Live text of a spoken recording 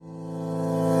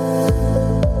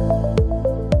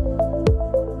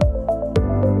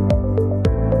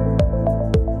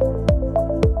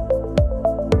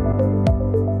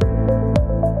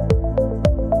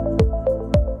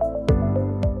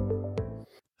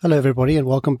Hello, everybody, and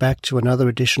welcome back to another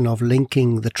edition of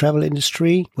Linking the Travel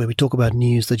Industry, where we talk about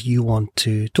news that you want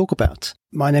to talk about.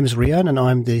 My name is Rian, and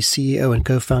I'm the CEO and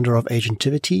co-founder of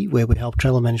Agentivity, where we help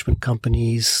travel management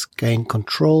companies gain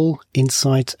control,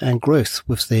 insight, and growth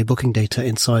with their booking data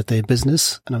inside their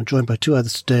business. And I'm joined by two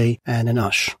others today, Anne and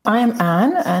Ash. I am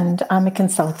Anne, and I'm a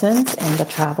consultant in the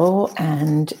travel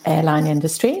and airline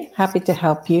industry. Happy to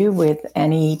help you with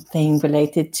anything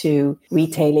related to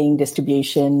retailing,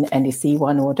 distribution, NDC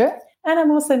one order. And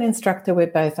I'm also an instructor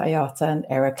with both IATA and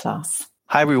Aeroclass.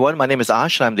 Hi, everyone. My name is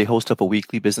Ash, and I'm the host of a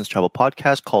weekly business travel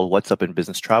podcast called What's Up in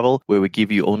Business Travel, where we give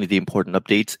you only the important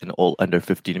updates in all under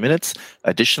 15 minutes.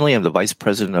 Additionally, I'm the Vice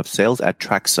President of Sales at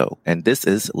Traxo, and this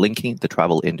is Linking the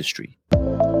Travel Industry.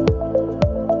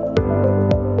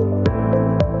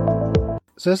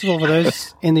 So first of all, for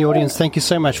those in the audience, thank you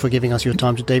so much for giving us your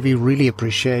time today. We really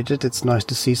appreciate it. It's nice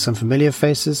to see some familiar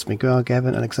faces. Miguel,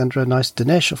 Gavin, Alexandra, nice.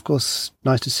 Dinesh, of course,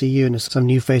 nice to see you, and some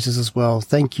new faces as well.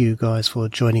 Thank you guys for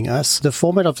joining us. The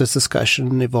format of this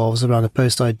discussion evolves around a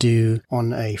post I do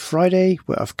on a Friday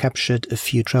where I've captured a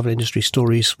few travel industry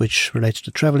stories which relate to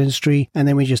the travel industry, and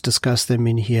then we just discuss them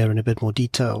in here in a bit more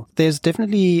detail. There's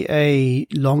definitely a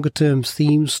longer term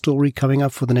theme story coming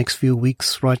up for the next few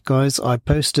weeks, right guys? I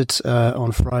posted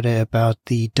on Friday about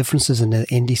the differences in the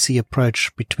NDC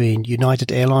approach between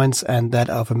United Airlines and that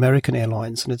of American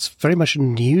Airlines, and it's very much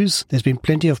in the news. There's been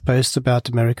plenty of posts about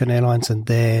American Airlines and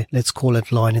their, let's call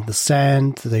it, line in the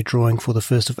sand that they're drawing for the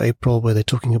 1st of April, where they're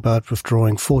talking about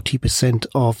withdrawing 40%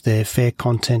 of their fare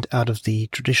content out of the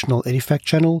traditional Edifact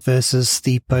channel, versus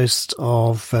the post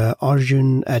of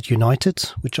Arjun at United,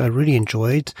 which I really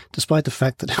enjoyed, despite the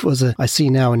fact that it was I see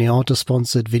now an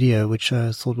IATA-sponsored video, which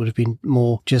I thought would have been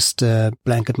more just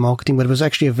blanket marketing, but it was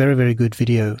actually a very, very good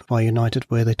video by United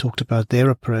where they talked about their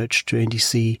approach to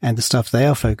NDC and the stuff they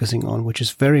are focusing on, which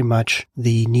is very much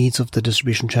the needs of the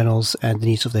distribution channels and the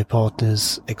needs of their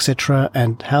partners, etc.,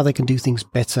 and how they can do things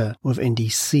better with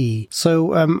NDC.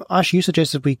 So, Ash, you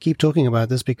suggested we keep talking about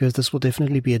this because this will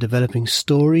definitely be a developing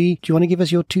story. Do you want to give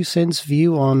us your 2 cents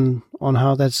view on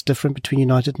how that's different between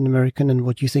United and American and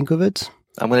what you think of it?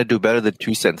 I'm going to do better than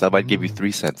 2 cents. I might give you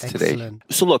 3 cents today.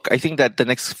 So look, I think that the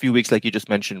next few weeks, like you just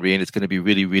mentioned, Rian, it's going to be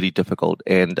really, really difficult.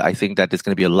 And I think that there's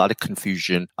going to be a lot of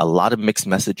confusion, a lot of mixed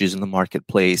messages in the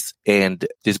marketplace. And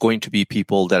there's going to be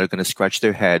people that are going to scratch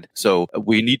their head. So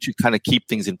we need to kind of keep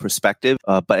things in perspective.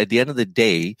 But at the end of the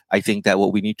day, I think that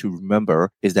what we need to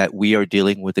remember is that we are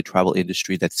dealing with a travel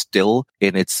industry that's still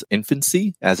in its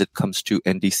infancy as it comes to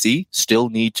NDC, still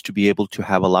needs to be able to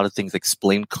have a lot of things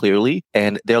explained clearly.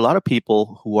 And there are a lot of people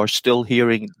who are still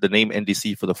hearing the name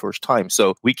NDC for the first time.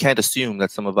 So we can't assume that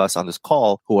some of us on this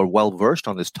call who are well versed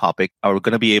on this topic are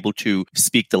going to be able to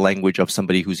speak the language of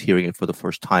somebody who's hearing it for the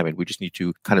first time. And we just need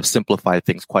to kind of simplify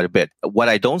things quite a bit. What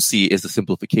I don't see is the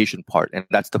simplification part. And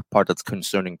that's the part that's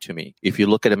concerning to me. If you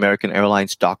look at American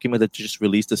Airlines document that just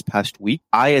released this past week,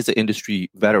 I, as an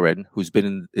industry veteran who's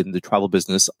been in the travel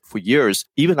business for years,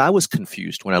 even I was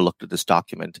confused when I looked at this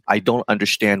document. I don't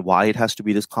understand why it has to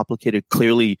be this complicated.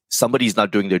 Clearly, somebody's not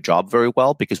doing their job very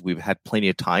well because we've had plenty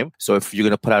of time. So if you're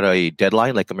going to put out a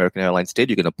deadline like American Airlines did,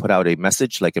 you're going to put out a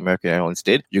message like American Airlines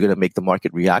did, you're going to make the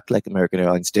market react like American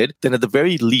Airlines did, then at the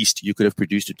very least, you could have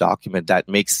produced a document that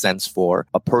makes sense for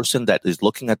a person that is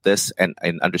looking at this and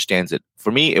understands it. For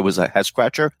me, it was a head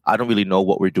scratcher. I don't really know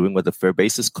what we're doing with the fare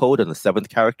basis code and the 7th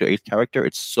character, 8th character.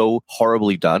 It's so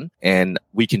horribly done, and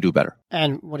we can do better.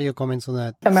 And what are your comments on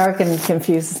that? American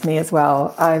confuses me as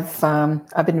well. I've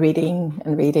been reading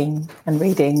and reading and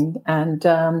reading, and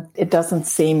it doesn't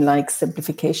seem like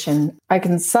simplification. I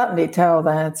can certainly tell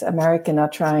that American are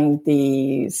trying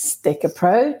the stick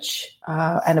approach.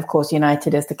 And of course,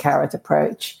 United is the carrot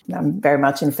approach. I'm very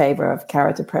much in favor of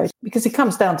carrot approach because it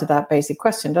comes down to that basic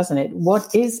question, doesn't it?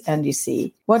 What is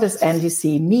NDC? What does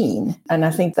NDC mean? And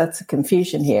I think that's a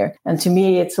confusion here. And to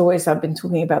me, it's always, I've been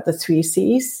talking about the 3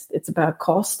 C's. It's about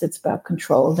cost, it's about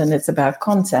control, and it's about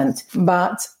content.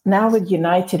 But now with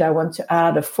United, I want to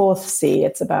add a 4th C.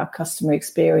 It's about customer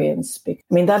experience. I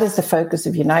mean, that is the focus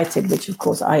of United, which of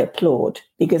course I applaud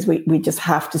because we just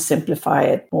have to simplify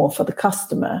it more for the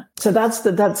customer. So that's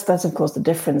of course the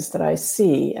difference that I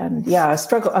see. And yeah, I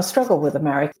struggle with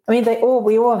American. I mean,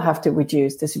 we all have to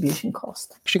reduce distribution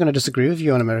cost. Actually going to disagree with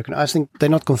you on American. I think they're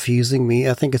not confusing me.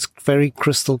 I think it's very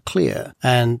crystal clear.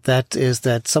 And that is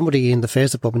that somebody in the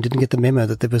fares department didn't get the memo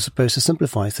that they were supposed to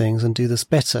simplify things and do this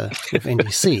better with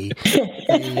NDC.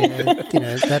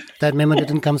 that memo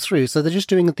didn't come through. So they're just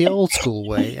doing it the old school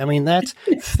way. I mean, that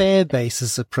fare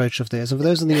basis approach of theirs. And for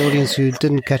those in the audience who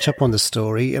didn't catch up on the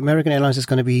story, American Airlines is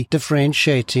going to be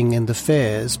differentiating in the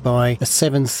fares by a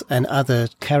seventh and other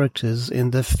characters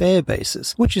in the fare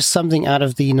basis, which is something out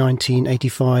of the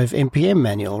 1985 NPM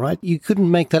manual, right? You couldn't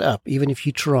make that up, even if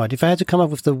you tried. If I had to come up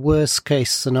with the worst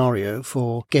case scenario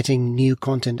for getting new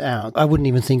content out, I wouldn't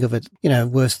even think of it,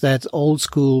 worse that old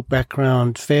school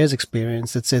background fares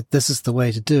experience that said this is the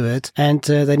way to do it. And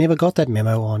they never got that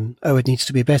memo on, it needs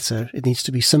to be better. It needs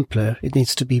to be simpler. It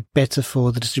needs to be better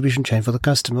for the distribution chain, for the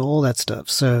customer, all that stuff.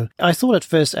 So I thought at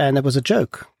first, and that was a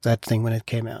joke, that thing when it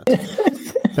came out.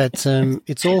 But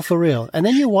it's all for real. And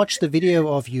then you watch the video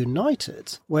of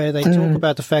United, where they talk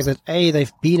about the fact that,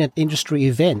 they've been at industry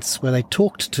events where they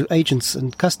talked to agents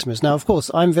and customers. Now, of course,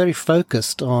 I'm very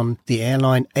focused on the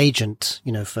airline agent,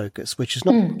 focus, which is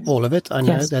not all of it. I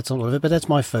know that's not all of it, but that's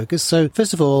my focus. So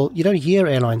first of all, you don't hear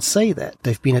airlines say that.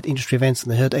 They've been at industry events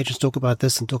and they heard agents talk about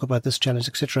this and talk about this challenge,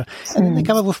 etc. And then they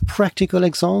come up with practical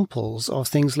examples of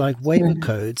things like waiver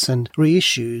codes and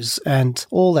reissues and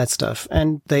all that stuff.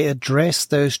 And they address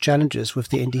those challenges with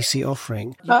the NDC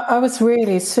offering. I was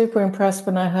really super impressed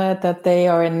when I heard that they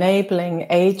are enabling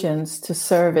agents to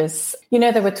service.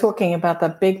 They were talking about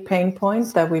that big pain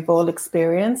point that we've all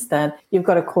experienced, that you've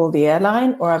got to call the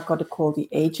airline or I've got to call the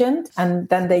agent. And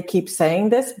then they keep saying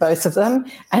this, both of them,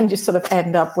 and you sort of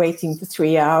end up waiting for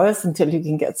 3 hours until you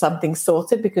can get something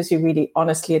sorted because you really,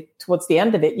 honestly, towards the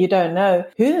end of it, you don't know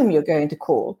whom you're going to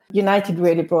call. United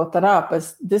really brought that up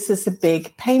as this is a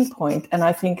big pain point. And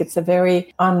I think it's a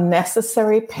very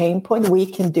unnecessary pain point. We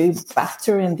can do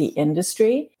better in the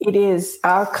industry. It is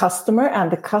our customer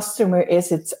and the customer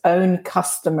is its own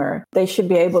customer. They should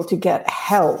be able to get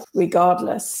help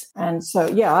regardless. And so,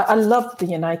 I love the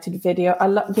United video. I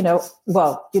love,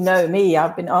 me,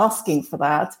 I've been asking for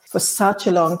that for such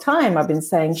a long time. I've been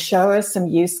saying, show us some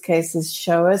use cases,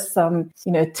 show us some,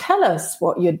 tell us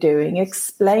what you're doing,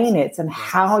 explain it and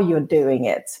how you're doing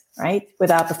it, right?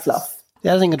 Without the fluff. The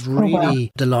other thing that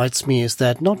really delights me is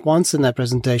that not once in that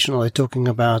presentation are they talking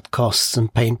about costs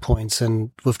and pain points and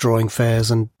withdrawing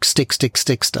fares and stick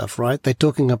stuff, right? They're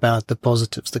talking about the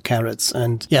positives, the carrots.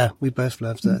 And we both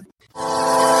love that.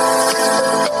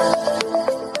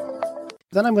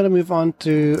 Then I'm going to move on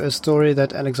to a story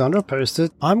that Alexandra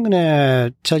posted. I'm going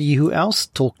to tell you who else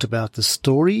talked about the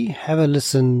story. Have a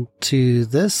listen to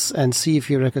this and see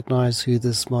if you recognize who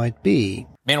this might be.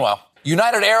 Meanwhile,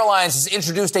 United Airlines has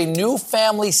introduced a new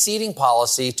family seating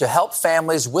policy to help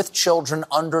families with children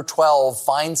under 12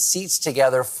 find seats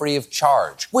together free of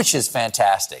charge, which is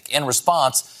fantastic. In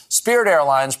response, Spirit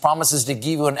Airlines promises to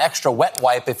give you an extra wet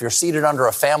wipe if you're seated under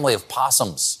a family of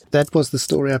possums. That was the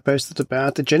story I posted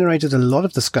about. It generated a lot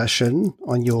of discussion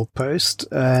on your post,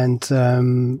 and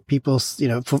people,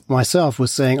 for myself,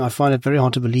 was saying, I find it very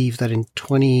hard to believe that in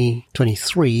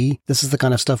 2023, this is the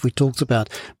kind of stuff we talked about.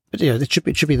 But, it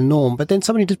should be the norm. But then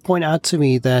somebody did point out to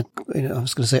me that, I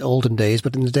was going to say olden days,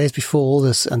 but in the days before all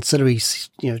this ancillary,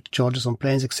 charges on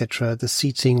planes, etc., the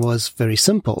seating was very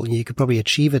simple. You could probably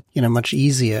achieve it, much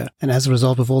easier. And as a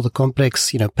result of all the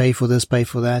complex, pay for this, pay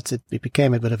for that, it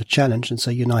became a bit of a challenge. And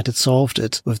so United solved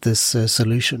it with this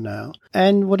solution now.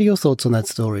 And what are your thoughts on that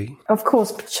story? Of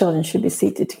course, children should be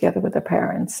seated together with their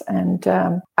parents. And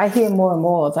I hear more and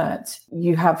more that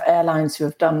you have airlines who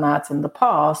have done that in the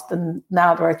past, and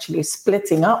now they're actually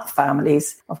splitting up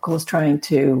families, of course, trying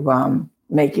to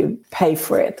make you pay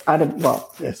for it.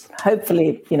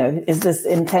 Hopefully, is this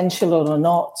intentional or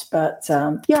not? But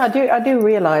I do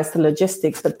realize the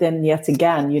logistics, but then yet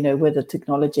again, with the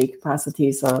technology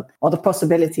capacities or the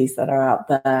possibilities that are out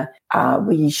there,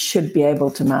 we should be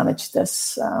able to manage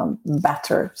this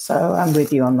better. So I'm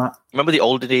with you on that. Remember the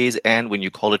older days, and when you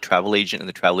called a travel agent and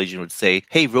the travel agent would say,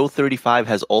 hey, row 35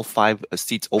 has all 5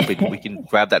 seats open. We can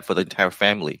grab that for the entire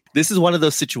family. This is one of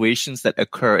those situations that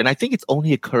occur. And I think it's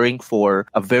only occurring for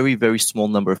a very, very small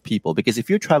number of people. Because if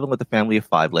you're traveling with a family of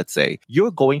 5, let's say, you're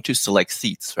going to select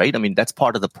seats, right? I mean, that's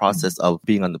part of the process of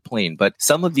being on the plane. But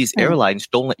some of these airlines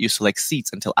don't let you select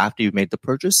seats until after you've made the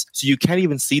purchase. So you can't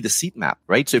even see the seat map,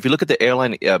 right? So if you look at the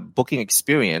airline booking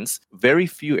experience, very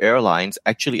few airlines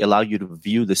actually allow you to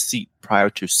view the seat prior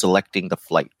to selecting the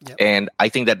flight. Yep. And I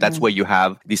think that that's where you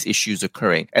have these issues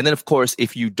occurring. And then, of course,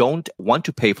 if you don't want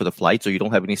to pay for the flights or you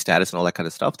don't have any status and all that kind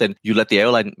of stuff, then you let the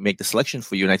airline make the selection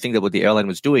for you. And I think that what the airline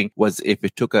was doing was if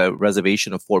it took a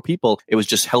reservation of 4 people, it was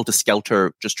just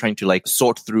helter-skelter, just trying to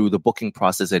sort through the booking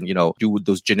process and, do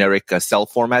those generic cell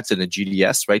formats in a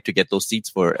GDS, right, to get those seats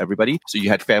for everybody. So you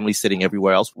had families sitting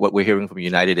everywhere else. What we're hearing from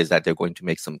United is that they're going to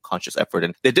make some conscious effort.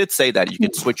 And they did say that you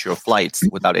can switch your flights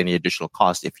without any additional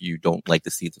cost if you don't don't like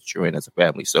the seats that you're in as a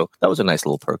family. So that was a nice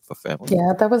little perk for family.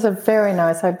 Yeah, that was a very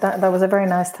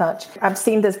nice touch. I've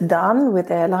seen this done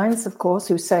with airlines, of course,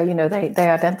 who say, they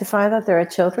identify that there are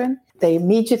children. They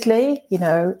immediately,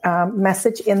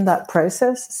 message in that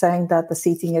process saying that the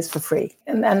seating is for free.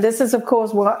 And this is, of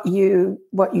course, what you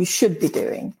should be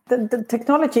doing. The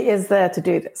technology is there to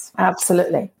do this.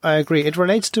 Absolutely. I agree. It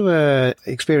relates to an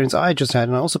experience I just had,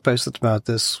 and I also posted about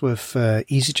this with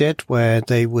EasyJet, where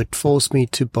they would force me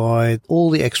to buy all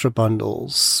the extra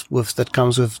bundles that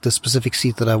comes with the specific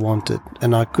seat that I wanted.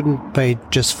 And I couldn't pay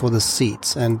just for the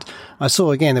seats. And I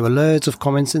saw, again, there were loads of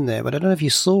comments in there, but I don't know if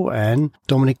you saw, Anne,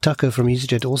 Dominic Tucker from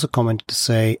EasyJet also commented to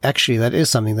say, actually, that is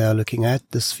something they are looking at.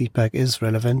 This feedback is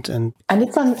relevant. And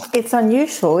it's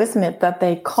unusual, isn't it, that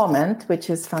they comment, which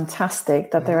is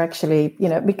fantastic, that they're actually,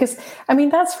 because,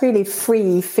 that's really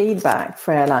free feedback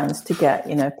for airlines to get,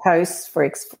 posts, for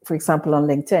example, on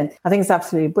LinkedIn. I think it's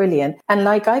absolutely brilliant. And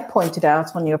like I pointed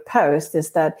out on your post,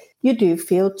 is that you do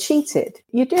feel cheated.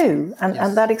 You do.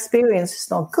 And that experience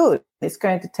is not good. It's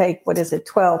going to take,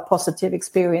 12 positive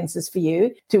experiences for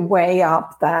you to weigh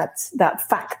up that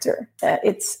factor.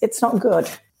 It's not good.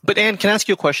 But Anne, can I ask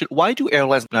you a question? Why do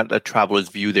airlines not let travelers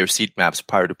view their seat maps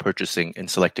prior to purchasing and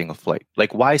selecting a flight?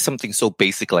 Like, why is something so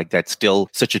basic like that still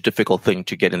such a difficult thing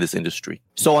to get in this industry?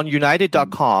 So on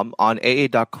United.com, on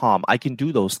AA.com, I can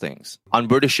do those things. On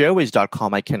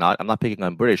BritishAirways.com, I cannot. I'm not picking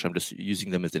on British. I'm just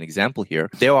using them as an example here.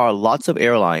 There are lots of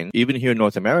airlines, even here in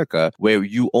North America, where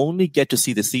you only get to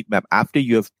see the seat map after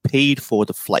you have paid for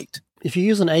the flight. If you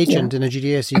use an agent in a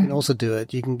GDS, you can also do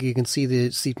it. You can see the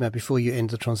seat map before you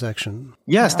end the transaction.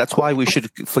 Yes, that's why we should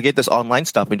forget this online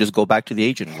stuff and just go back to the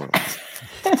agent world.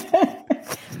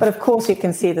 But of course, you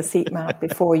can see the seat map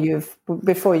before you've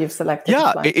selected.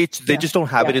 Yeah, the flight. They just don't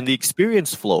have it in the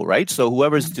experience flow, right? So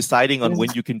whoever's deciding on when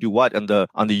you can do what on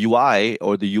the UI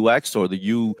or the UX or the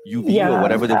UV or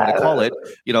whatever they want to call it,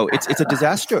 it's a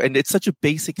disaster, and it's such a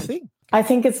basic thing. I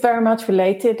think it's very much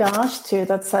related, Ash, to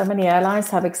that so many airlines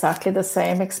have exactly the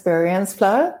same experience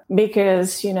flow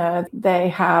because, they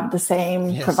have the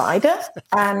same provider.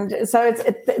 And so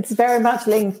it's very much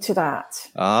linked to that.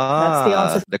 That's the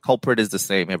answer. The culprit is the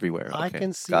same everywhere. Okay. I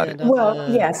can see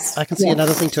yes. I can see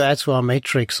another thing to add to our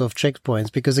matrix of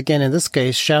checkpoints because, again, in this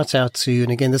case, shout out to,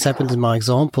 and again, this happened in my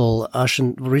example, Ash,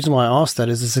 and the reason why I asked that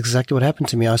is this is exactly what happened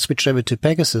to me. I switched over to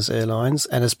Pegasus Airlines,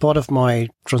 and as part of my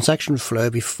transaction flow,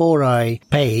 before I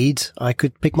paid, I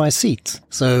could pick my seat.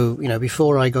 So,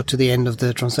 before I got to the end of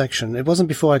the transaction, it wasn't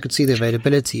before I could see the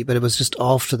availability, but it was just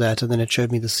after that, and then it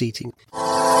showed me the seating.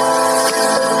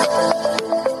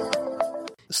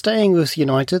 Staying with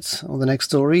United, the next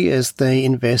story is they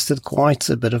invested quite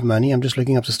a bit of money. I'm just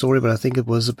looking up the story, but I think it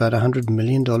was about $100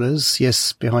 million,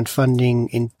 behind funding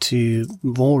into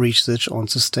more research on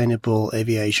sustainable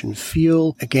aviation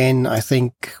fuel. Again, I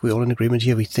think we're all in agreement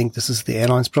here. We think this is the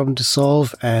airline's problem to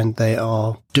solve, and they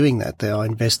are doing that. They are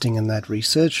investing in that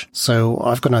research. So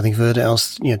I've got nothing further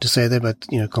else, to say there, but,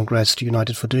 congrats to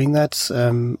United for doing that.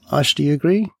 Ash, do you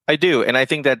agree? I do. And I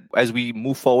think that as we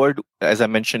move forward, as I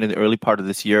mentioned in the early part of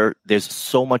this year, there's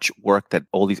so much work that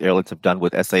all these airlines have done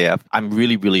with SAF. I'm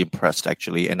really, really impressed,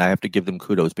 actually. And I have to give them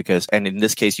kudos because, and in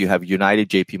this case, you have United,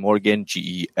 JP Morgan,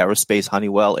 GE Aerospace,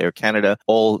 Honeywell, Air Canada,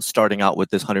 all starting out with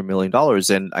this $100 million.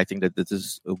 And I think that this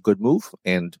is a good move,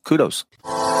 and kudos.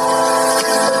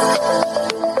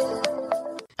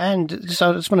 And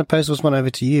so I just want to post this one over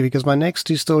to you because my next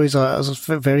two stories are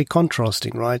very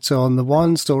contrasting, right? So on the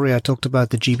one story, I talked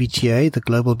about the GBTA, the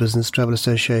Global Business Travel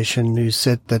Association, who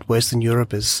said that Western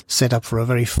Europe is set up for a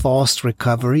very fast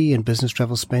recovery in business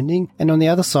travel spending. And on the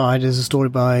other side is a story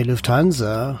by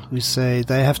Lufthansa, who say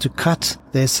they have to cut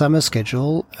their summer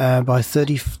schedule by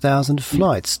 30,000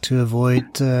 flights to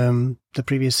avoid the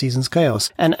previous season's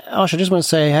chaos. And Ash, I just want to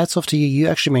say hats off to you. You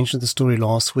actually mentioned the story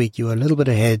last week. You were a little bit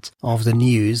ahead of the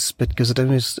news, but because it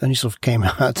only sort of came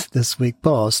out this week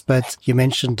past, but you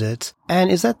mentioned it.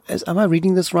 And am I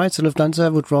reading this right? So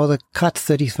Lufthansa would rather cut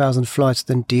 30,000 flights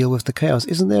than deal with the chaos.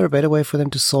 Isn't there a better way for them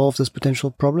to solve this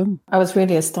potential problem? I was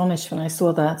really astonished when I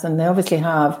saw that. And they obviously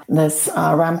have this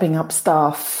ramping up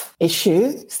staff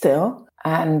issue still.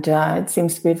 And it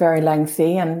seems to be very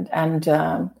lengthy. And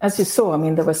as you saw,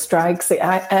 there were strikes,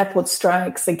 airport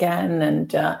strikes again.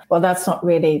 And, that's not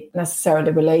really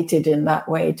necessarily related in that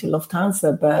way to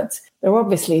Lufthansa, but there are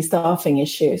obviously staffing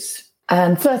issues.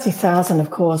 And 30,000,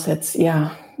 of course, that's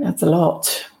a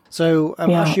lot. So,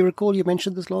 Ash, you recall you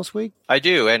mentioned this last week? I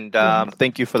do. And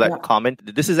thank you for that comment.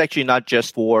 This is actually not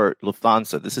just for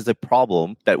Lufthansa. This is a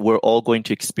problem that we're all going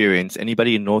to experience.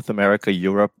 Anybody in North America,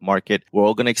 Europe market, we're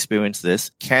all going to experience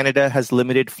this. Canada has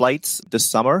limited flights this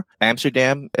summer.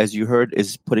 Amsterdam, as you heard,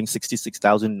 is putting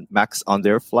 66,000 max on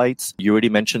their flights. You already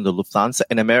mentioned the Lufthansa,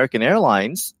 and American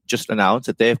Airlines just announced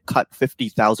that they have cut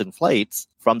 50,000 flights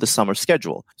from the summer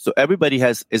schedule. So everybody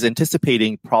is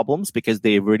anticipating problems because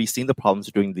they've already seen the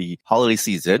problems during the holiday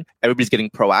season. Everybody's getting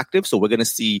proactive. So we're going to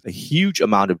see a huge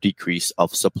amount of decrease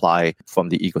of supply from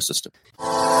the ecosystem.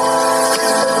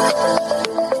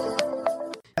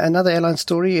 Another airline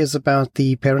story is about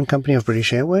the parent company of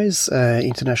British Airways,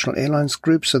 International Airlines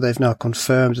Group. So they've now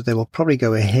confirmed that they will probably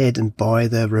go ahead and buy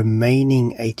the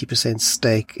remaining 80%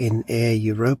 stake in Air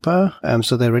Europa.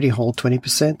 So they already hold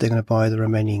 20%. They're going to buy the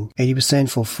remaining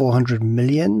 80% for 400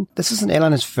 million. This is an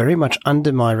airline that's very much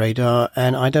under my radar,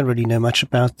 and I don't really know much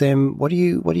about them. What do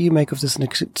you make of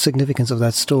the significance of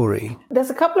that story? There's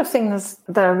a couple of things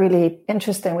that are really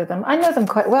interesting with them. I know them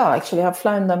quite well, actually. I've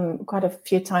flown them quite a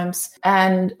few times,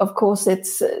 and of course,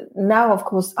 it's now, of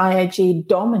course, IAG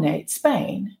dominates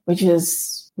Spain, which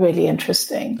is really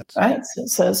interesting, right?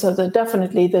 So they're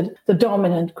definitely the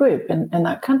dominant group in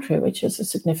that country, which is a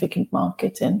significant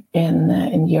market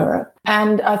in Europe.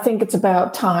 And I think it's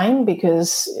about time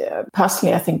because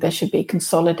personally, I think they should be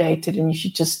consolidated, and you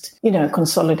should just,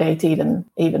 consolidate even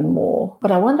more.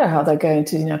 But I wonder how they're going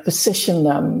to, position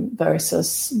them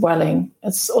versus Vueling.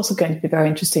 It's also going to be very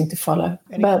interesting to follow,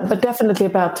 but definitely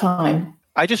about time.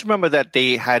 I just remember that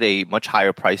they had a much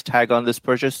higher price tag on this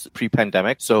purchase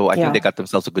pre-pandemic. So I think they got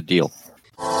themselves a good deal.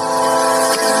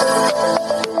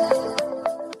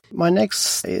 My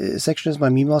next section is my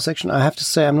Meanwhile section. I have to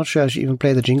say, I'm not sure I should even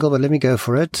play the jingle, but let me go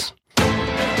for it.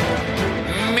 Meanwhile!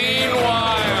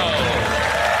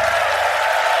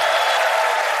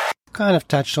 Kind of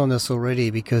touched on this already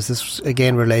because this,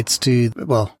 again, relates to,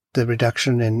 the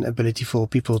reduction in ability for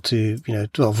people to,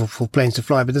 for planes to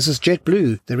fly. But this is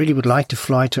JetBlue. They really would like to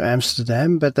fly to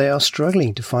Amsterdam, but they are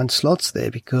struggling to find slots there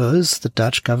because the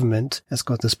Dutch government has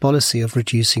got this policy of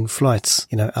reducing flights,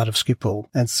 out of Schiphol.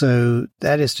 And so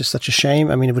that is just such a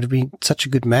shame. I mean, it would have been such a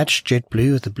good match,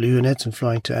 JetBlue with the blue in it and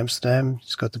flying to Amsterdam.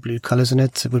 It's got the blue colors in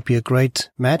it. It would be a great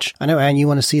match. I know, Anne, you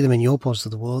want to see them in your parts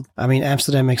of the world. I mean,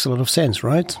 Amsterdam makes a lot of sense,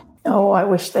 right? Oh, I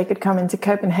wish they could come into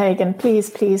Copenhagen. Please,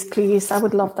 please, please. I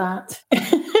would love that.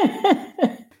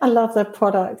 I love their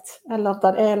product. I love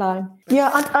that airline. Yeah,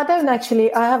 I don't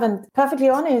actually, I haven't, perfectly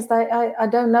honest, I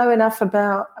don't know enough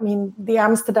about, the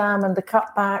Amsterdam and the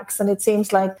cutbacks, and it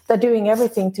seems like they're doing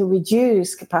everything to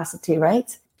reduce capacity,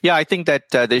 right? Yeah, I think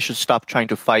that they should stop trying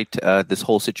to fight this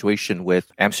whole situation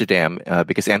with Amsterdam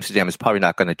because Amsterdam is probably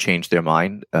not going to change their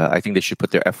mind. I think they should put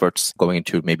their efforts going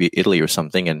into maybe Italy or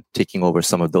something and taking over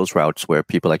some of those routes where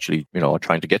people actually, are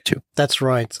trying to get to. That's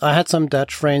right. I had some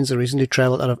Dutch friends who recently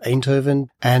traveled out of Eindhoven,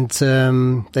 and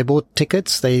they bought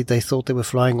tickets. They thought they were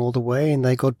flying all the way, and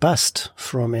they got bussed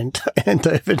from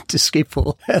Eindhoven to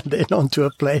Schiphol and then onto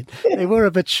a plane. They were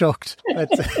a bit shocked,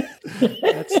 but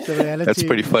that's the reality. That's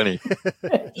pretty funny.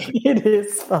 It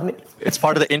is funny. It's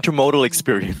part of the intermodal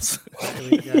experience. There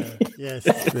we go. Yes,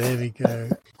 there we go.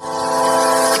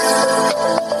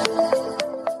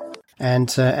 And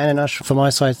Anne and Ash, from my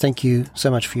side, thank you so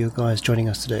much for you guys joining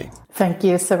us today. Thank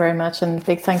you so very much, and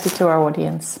big thank you to our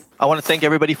audience. I want to thank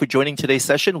everybody for joining today's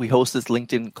session. We host this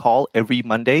LinkedIn call every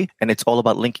Monday, and it's all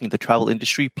about linking the travel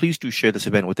industry. Please do share this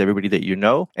event with everybody that you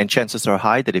know, and chances are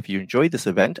high that if you enjoyed this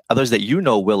event, others that you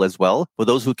know will as well. For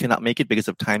those who cannot make it because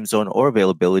of time zone or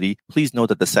availability, please know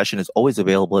that the session is always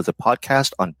available as a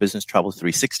podcast on Business Travel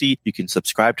 360. You can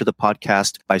subscribe to the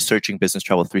podcast by searching Business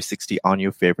Travel 360 on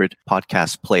your favorite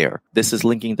podcast player. This is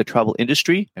Linking the Travel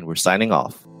Industry, and we're signing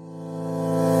off.